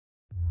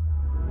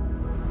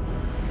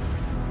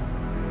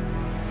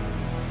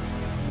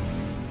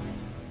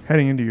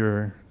Heading into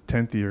your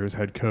 10th year as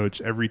head coach,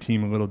 every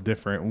team a little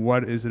different.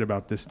 What is it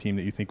about this team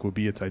that you think will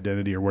be its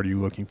identity, or what are you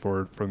looking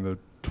for from the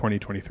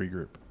 2023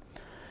 group?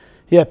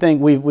 Yeah, I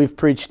think we've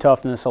preached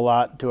toughness a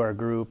lot to our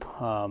group.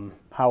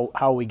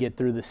 How we get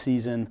through the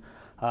season,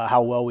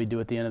 how well we do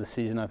at the end of the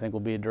season, I think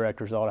will be a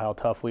direct result of how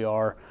tough we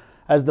are.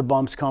 As the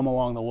bumps come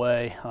along the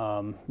way,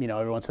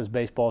 everyone says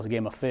baseball is a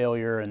game of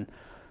failure and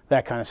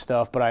that kind of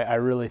stuff, but I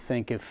really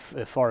think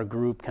if our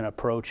group can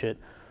approach it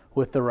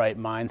with the right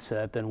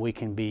mindset, then we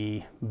can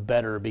be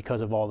better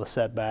because of all the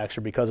setbacks or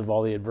because of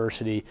all the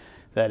adversity.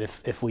 That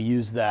if we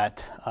use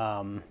that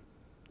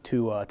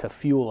to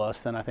fuel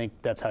us, then I think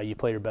that's how you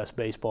play your best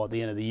baseball at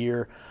the end of the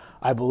year.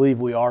 I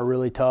believe we are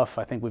really tough.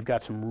 I think we've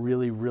got some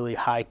really, really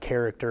high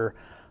character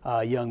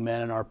young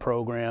men in our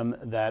program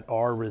that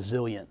are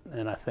resilient,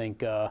 and I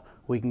think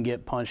we can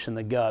get punched in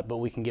the gut, but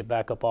we can get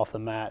back up off the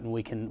mat, and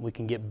we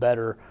can get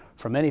better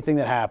from anything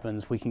that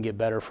happens. We can get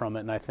better from it,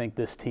 and I think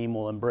this team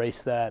will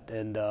embrace that.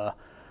 And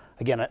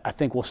again, I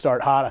think we'll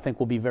start hot. I think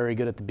we'll be very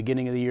good at the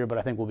beginning of the year, but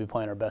I think we'll be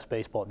playing our best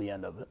baseball at the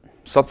end of it.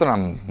 Something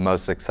I'm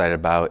most excited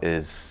about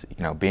is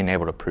being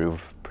able to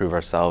prove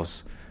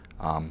ourselves.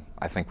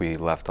 I think we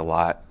left a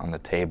lot on the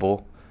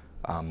table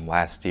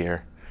last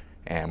year,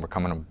 and we're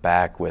coming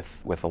back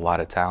with a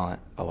lot of talent,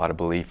 a lot of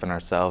belief in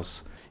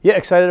ourselves. Yeah,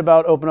 excited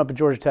about opening up at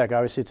Georgia Tech.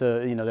 Obviously,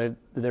 it's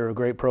they're a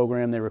great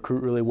program. They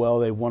recruit really well.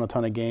 They've won a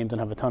ton of games and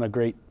have a ton of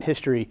great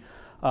history.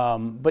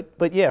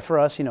 But yeah, for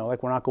us, we're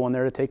not going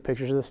there to take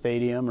pictures of the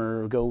stadium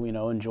or go,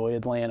 enjoy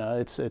Atlanta.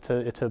 It's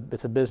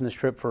a business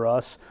trip for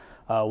us.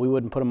 We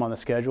wouldn't put them on the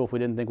schedule if we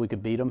didn't think we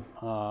could beat them.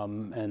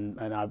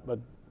 And I've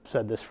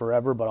said this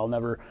forever, but I'll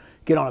never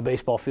get on a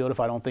baseball field if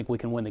I don't think we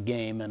can win the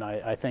game. And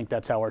I think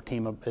that's how our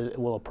team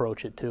will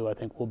approach it too. I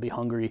think we'll be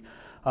hungry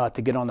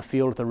to get on the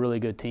field with a really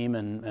good team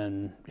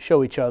and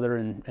show each other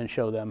and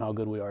show them how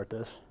good we are at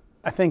this.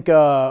 I think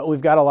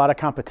we've got a lot of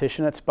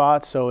competition at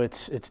spots, so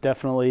it's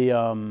definitely.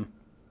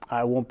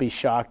 I won't be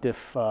shocked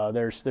if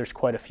there's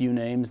quite a few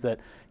names that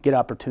get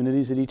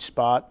opportunities at each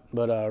spot.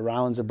 But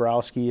Rylan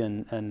Zabrowski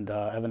and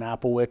Evan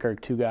Applewick are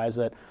two guys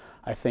that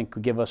I think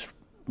could give us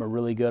a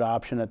really good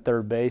option at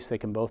third base. They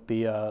can both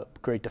be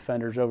great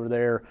defenders over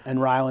there. And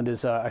Ryland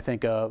is, I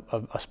think, a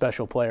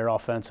special player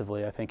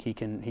offensively. I think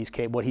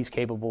what he's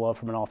capable of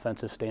from an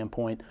offensive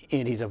standpoint,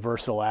 and he's a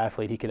versatile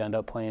athlete. He could end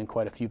up playing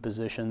quite a few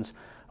positions.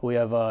 We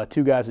have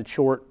two guys at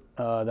short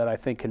that I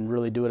think can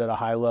really do it at a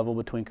high level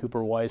between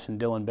Cooper Weiss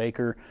and Dylan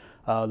Baker.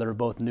 That are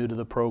both new to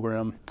the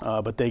program,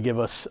 but they give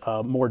us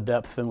more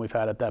depth than we've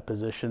had at that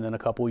position in a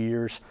couple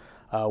years.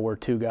 Where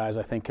two guys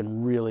I think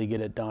can really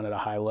get it done at a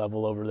high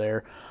level over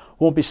there.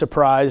 Won't be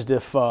surprised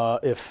if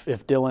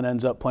Dylan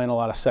ends up playing a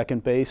lot of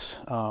second base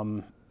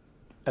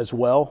as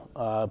well.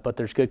 But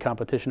there's good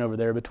competition over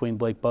there between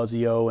Blake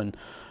Buzzio and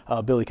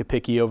Billy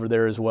Kapicki over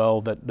there as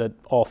well. That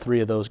all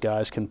three of those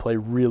guys can play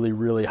really,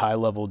 really high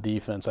level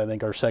defense. I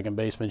think our second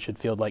baseman should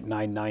field like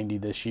 990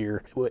 this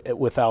year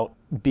without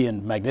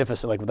being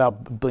magnificent,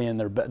 without being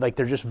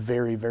they're just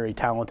very, very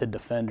talented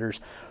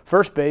defenders.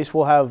 First base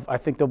I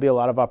think there'll be a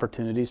lot of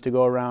opportunities to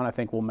go around. I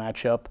think we'll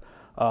match up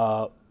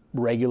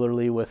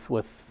regularly with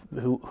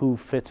who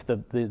fits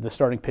the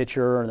starting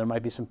pitcher, or there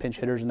might be some pinch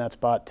hitters in that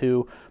spot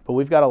too. But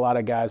we've got a lot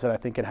of guys that I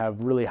think can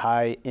have really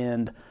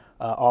high-end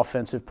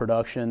offensive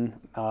production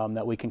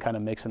that we can kind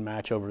of mix and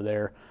match over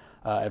there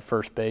at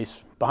first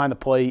base. Behind the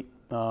plate,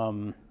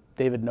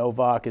 David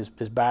Novak is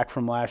back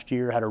from last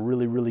year, had a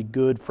really, really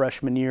good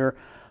freshman year,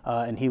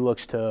 and he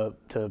looks to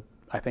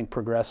I think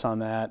progress on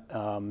that.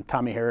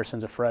 Tommy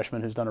Harrison's a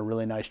freshman who's done a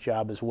really nice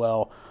job as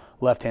well.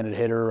 Left-handed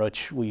hitter,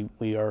 which we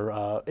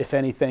are, if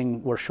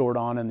anything, we're short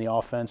on in the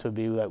offense would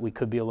be that we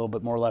could be a little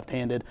bit more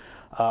left-handed.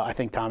 I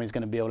think Tommy's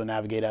going to be able to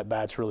navigate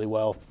at-bats really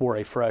well for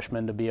a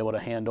freshman to be able to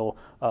handle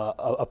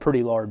a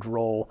pretty large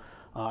role.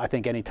 I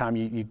think anytime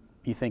you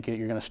think you're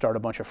going to start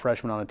a bunch of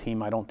freshmen on a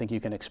team, I don't think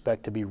you can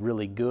expect to be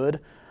really good.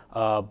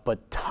 But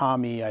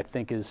Tommy, I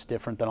think, is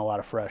different than a lot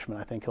of freshmen.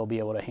 I think he'll be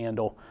able to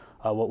handle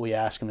what we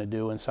ask him to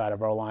do inside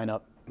of our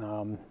lineup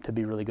to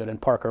be really good. And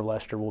Parker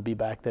Lester will be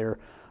back there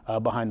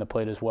behind the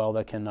plate as well.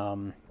 That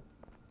can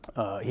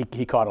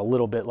he caught a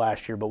little bit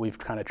last year, but we've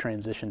kind of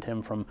transitioned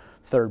him from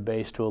third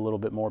base to a little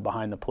bit more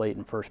behind the plate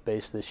and first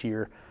base this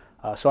year.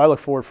 So I look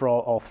forward for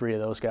all three of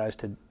those guys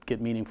to get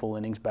meaningful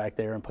innings back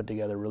there and put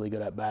together really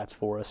good at-bats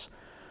for us.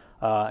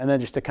 And then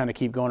just to kind of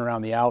keep going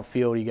around the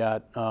outfield, you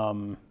got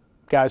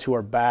guys who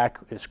are back.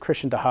 It's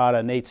Christian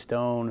Tejada, Nate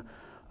Stone,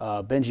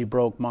 Benji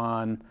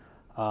Brokman,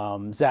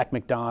 Zach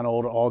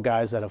McDonald, all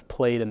guys that have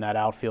played in that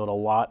outfield a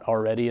lot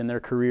already in their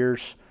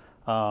careers.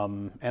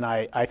 And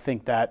I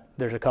think that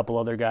there's a couple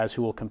other guys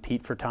who will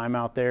compete for time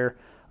out there.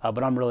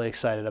 But I'm really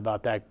excited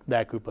about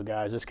that group of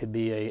guys. This could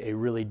be a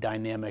really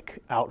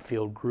dynamic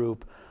outfield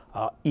group.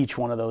 Each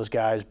one of those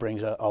guys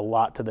brings a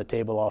lot to the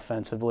table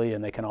offensively,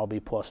 and they can all be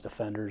plus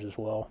defenders as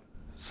well.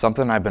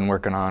 Something I've been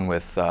working on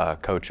with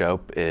Coach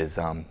Ope is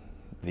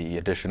the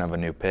addition of a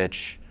new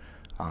pitch.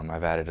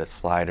 I've added a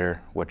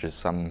slider, which is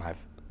something I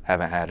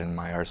haven't had in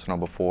my arsenal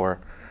before,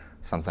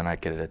 something I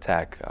could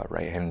attack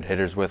right-handed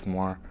hitters with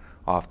more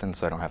often,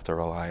 so I don't have to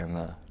rely on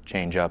the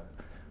change up?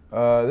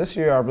 This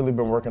year I've really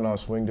been working on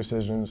swing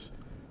decisions.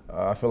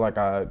 I feel like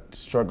I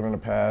struggled in the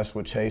past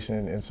with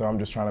chasing, and so I'm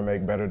just trying to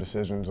make better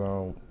decisions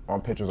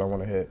on pitches I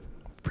want to hit.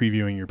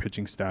 Previewing your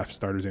pitching staff,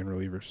 starters and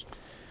relievers.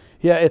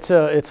 Yeah, it's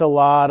a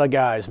lot of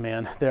guys,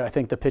 man. I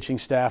think the pitching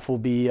staff will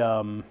be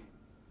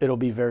it'll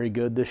be very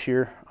good this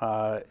year.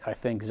 I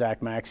think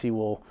Zach Maxey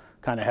will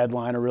kind of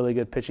headline a really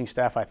good pitching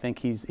staff. I think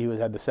he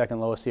had the second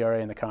lowest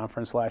ERA in the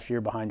conference last year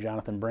behind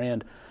Jonathan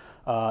Brand.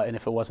 And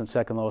if it wasn't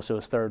second lowest, it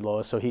was third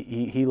lowest. So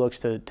he looks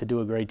to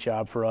do a great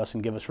job for us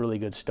and give us really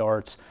good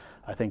starts.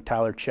 I think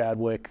Tyler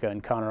Chadwick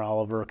and Connor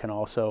Oliver can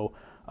also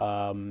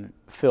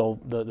fill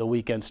the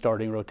weekend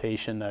starting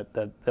rotation. That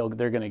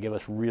they're going to give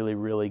us really,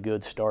 really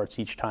good starts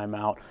each time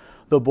out.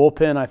 The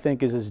bullpen, I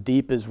think, is as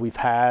deep as we've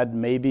had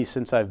maybe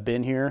since I've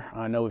been here.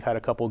 I know we've had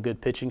a couple of good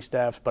pitching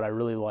staffs, but I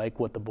really like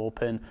what the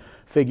bullpen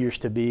figures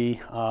to be.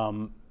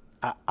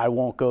 I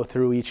won't go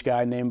through each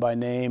guy name by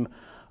name.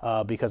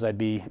 Because I'd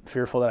be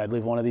fearful that I'd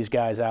leave one of these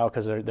guys out,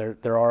 because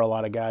there are a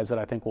lot of guys that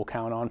I think we'll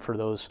count on for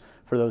those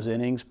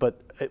innings. But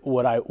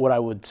what I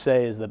would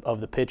say is that of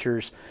the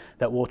pitchers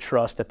that we'll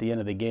trust at the end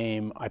of the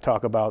game, I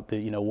talk about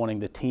wanting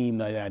the team,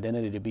 the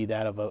identity to be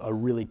that of a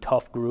really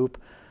tough group.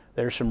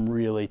 There's some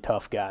really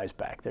tough guys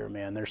back there,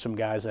 man. There's some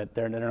guys that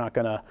they're not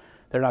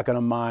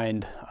gonna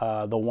mind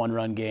the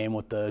one-run game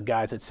with the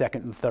guys at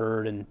second and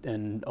third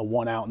and a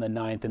one out in the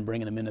ninth and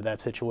bringing them into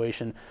that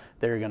situation.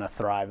 They're gonna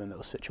thrive in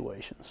those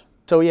situations.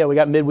 So yeah, we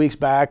got midweeks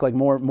back, like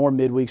more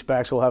midweeks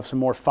back. So we'll have some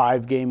more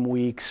 5-game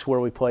weeks where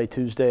we play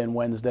Tuesday and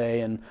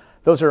Wednesday, and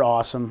those are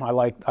awesome. I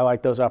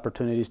like those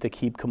opportunities to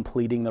keep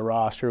completing the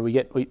roster.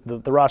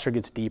 The roster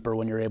gets deeper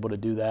when you're able to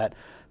do that,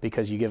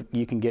 because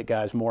you can get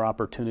guys more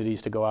opportunities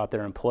to go out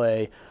there and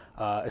play.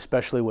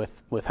 Especially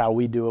with how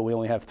we do it. We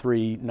only have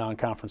 3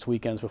 non-conference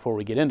weekends before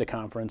we get into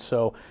conference,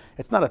 so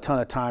it's not a ton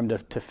of time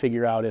to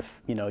figure out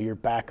if your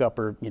backup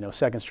or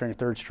second string,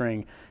 third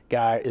string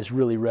guy is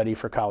really ready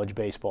for college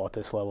baseball at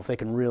this level, if they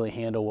can really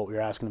handle what we're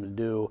asking them to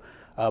do.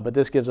 But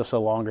this gives us a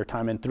longer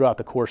time, and throughout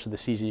the course of the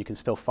season you can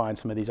still find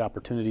some of these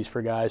opportunities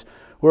for guys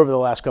where over the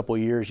last couple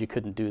of years you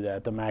couldn't do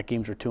that. The MAC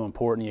games were too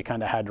important. You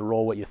kind of had to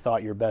roll what you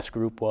thought your best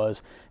group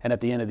was, and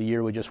at the end of the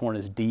year we just weren't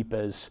as deep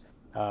as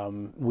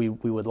we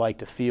would like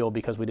to feel,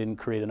 because we didn't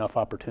create enough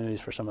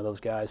opportunities for some of those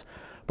guys.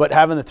 But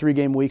having the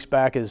 3-game weeks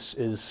back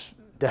is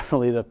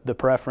definitely the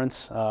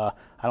preference. I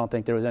don't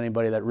think there was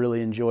anybody that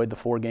really enjoyed the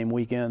 4-game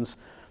weekends,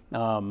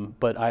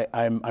 but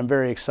I'm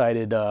very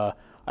excited.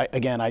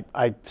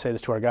 I say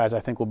this to our guys, I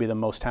think we'll be the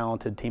most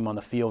talented team on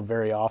the field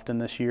very often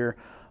this year.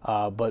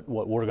 But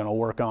what we're going to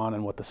work on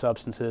and what the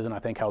substance is, and I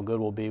think how good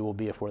we'll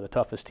be if we're the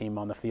toughest team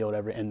on the field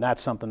and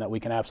that's something that we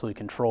can absolutely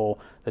control.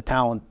 The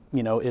talent,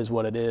 is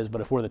what it is,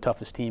 but if we're the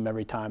toughest team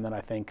every time, then I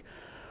think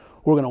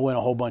we're going to win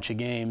a whole bunch of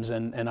games,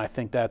 and I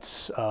think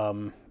that's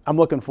I'm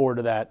looking forward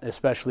to that,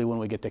 especially when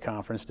we get to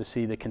conference, to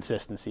see the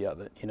consistency of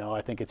it.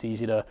 I think it's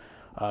easy to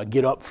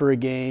get up for a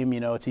game.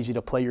 It's easy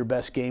to play your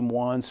best game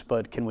once,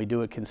 but can we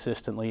do it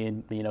consistently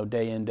and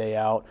day in, day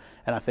out?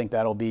 And I think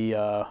that'll be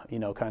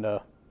kind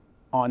of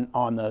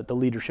on the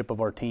leadership of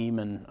our team,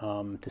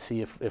 and to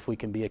see if we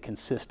can be a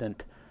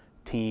consistent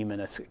team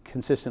and a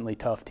consistently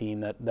tough team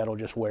that'll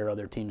just wear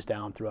other teams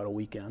down throughout a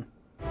weekend.